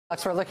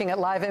We're looking at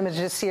live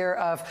images here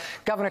of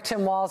Governor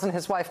Tim Walz and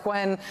his wife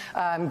Gwen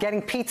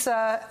getting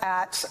pizza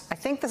at, I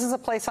think this is a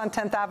place on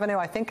 10th Avenue.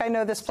 I think I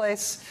know this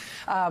place.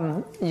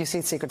 You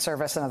see Secret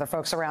Service and other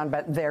folks around,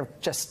 but there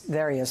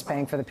he is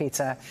paying for the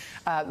pizza.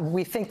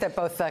 We think that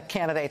both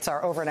candidates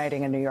are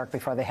overnighting in New York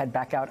before they head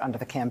back out onto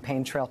the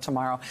campaign trail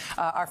tomorrow.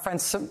 Our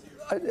friends,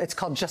 it's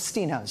called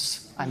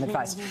Justino's, I'm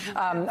advised.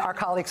 Our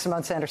colleague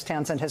Symone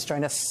Townsend has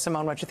joined us.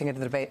 Symone, what do you think of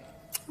the debate?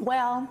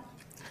 Well,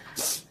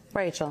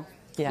 Rachel,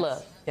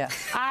 look. Yeah.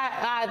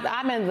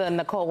 I'm in the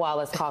Nicolle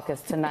Wallace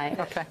caucus tonight.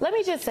 Okay. Let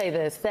me just say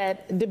this,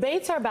 that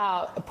debates are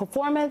about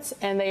performance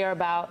and they are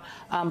about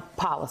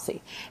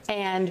policy.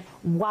 And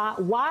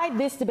why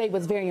this debate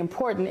was very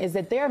important is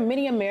that there are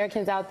many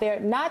Americans out there,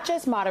 not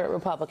just moderate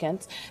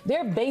Republicans,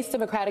 they're base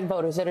Democratic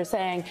voters that are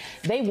saying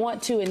they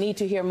want to and need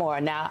to hear more.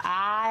 Now,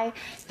 I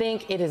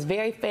think it is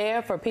very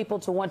fair for people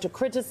to want to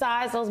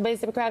criticize those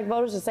base Democratic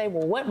voters and say,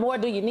 well, what more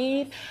do you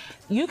need?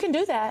 You can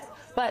do that,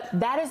 but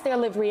that is their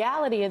lived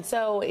reality. And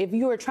so if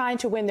you are trying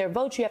to win their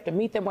votes, you have to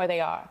meet them where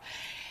they are.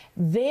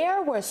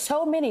 There were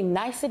so many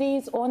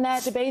niceties on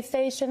that debate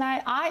stage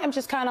tonight. I am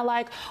just kind of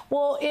like,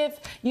 well, if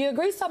you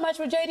agree so much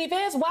with JD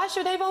Vance, why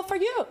should they vote for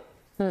you?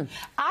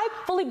 I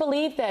fully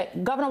believe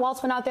that Governor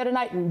Walz went out there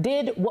tonight and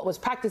did what was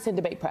practiced in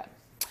debate prep.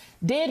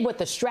 Did what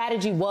the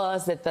strategy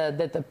was that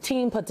the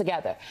team put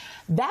together.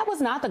 That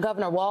was not the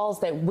Governor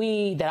Walz that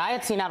I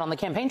had seen out on the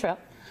campaign trail.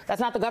 That's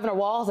not the Governor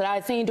Walz that I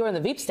had seen during the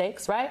Veep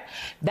stakes, right?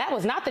 That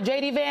was not the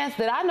JD Vance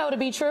that I know to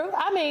be true.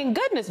 I mean,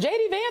 goodness,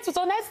 JD Vance was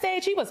on that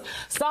stage. He was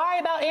sorry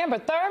about Amber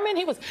Thurman.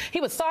 He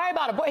was sorry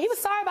about he was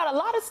sorry about a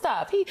lot of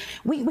stuff.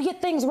 We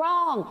get things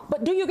wrong,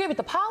 but do you agree with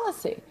the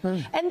policy?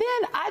 And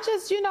then I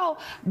just,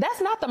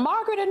 that's not the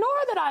Margaret and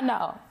Nora that I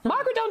know.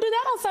 Margaret don't do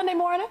that on Sunday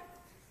morning.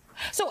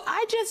 So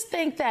I just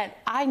think that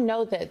I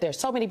know that there's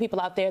so many people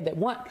out there that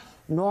want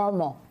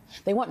normal.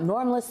 They want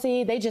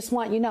normalcy. They just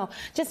want,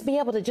 just be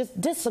able to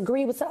just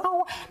disagree with,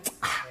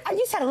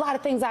 you said a lot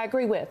of things I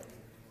agree with.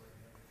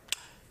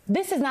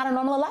 This is not a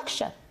normal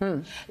election.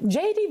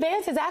 JD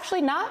Vance is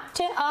actually not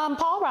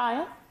Paul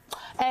Ryan,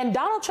 and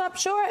Donald Trump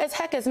sure as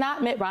heck is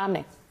not Mitt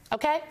Romney.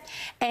 Okay?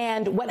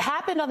 And what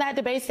happened on that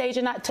debate stage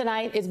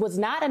tonight was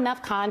not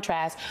enough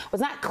contrast,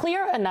 was not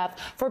clear enough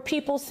for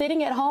people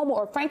sitting at home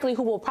or, frankly,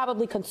 who will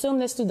probably consume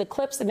this through the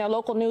clips in their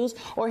local news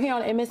or here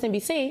on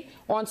MSNBC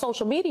or on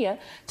social media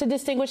to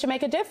distinguish and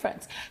make a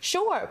difference.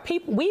 Sure,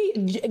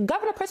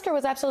 Governor Pritzker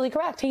was absolutely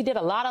correct. He did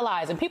a lot of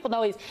lies, and people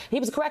know he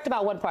was correct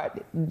about one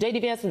part.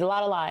 JD Vance did a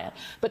lot of lying.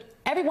 But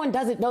everyone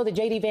doesn't know that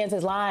JD Vance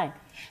is lying.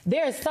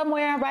 There is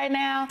somewhere right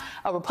now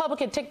a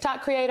Republican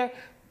TikTok creator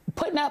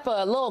putting up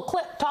a little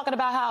clip talking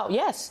about how,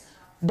 yes,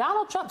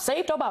 Donald Trump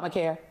saved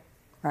Obamacare.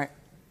 Right.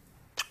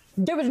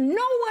 There was no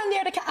one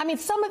there to,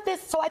 some of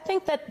this, so I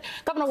think that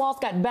Governor Walz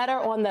got better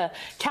on the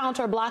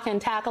counter blocking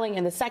and tackling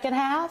in the second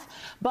half,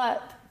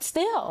 but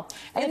still.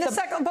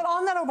 But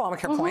on that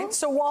Obamacare point,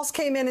 so Walz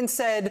came in and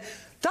said,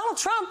 Donald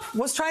Trump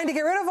was trying to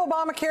get rid of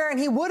Obamacare, and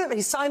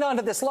he signed on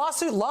to this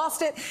lawsuit,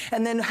 lost it,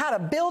 and then had a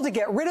bill to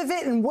get rid of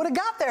it and would have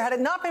got there had it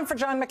not been for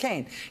John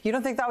McCain. You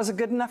don't think that was a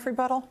good enough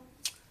rebuttal?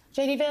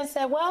 JD Vance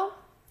said, well,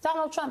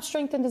 Donald Trump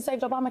strengthened and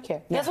saved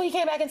Obamacare. That's what he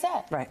came back and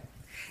said. Right.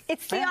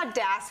 It's the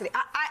audacity.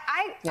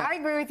 I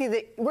agree with you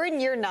that we're in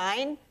year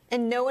 9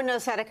 and no one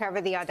knows how to cover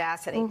the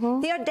audacity.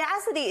 The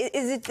audacity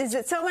is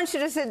that someone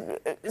should have said,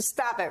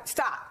 stop it,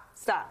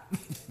 stop.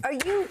 Are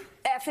you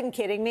effing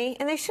kidding me?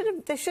 And they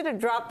should have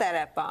dropped that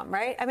F-bomb,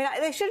 right?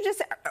 They should have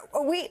just,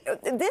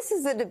 this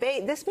is a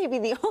debate. This may be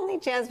the only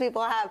chance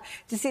people have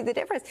to see the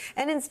difference.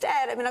 And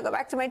instead, I'll go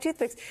back to my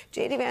toothpicks.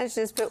 JD Vance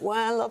just put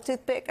one little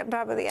toothpick on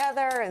top of the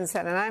other and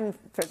said, and I'm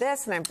for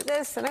this, and I'm for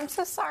this, and I'm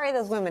so sorry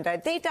those women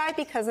died. They died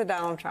because of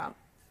Donald Trump.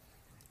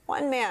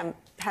 One man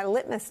had a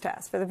litmus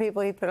test for the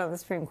people he put on the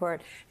Supreme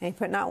Court, and he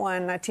put not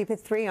one, not two,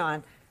 but 3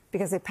 on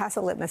because they passed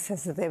a litmus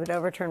test that they would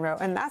overturn Roe.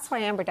 And that's why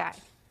Amber died.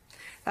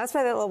 That's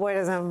why that little boy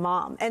doesn't have a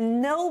mom. And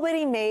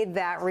nobody made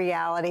that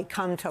reality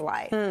come to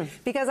light.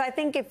 Because I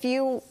think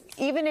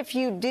even if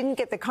you didn't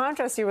get the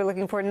contrast you were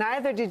looking for,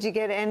 neither did you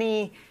get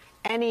any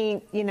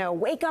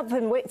wake up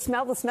and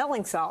smell the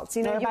smelling salts.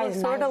 You were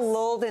sort of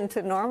lulled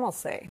into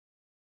normalcy.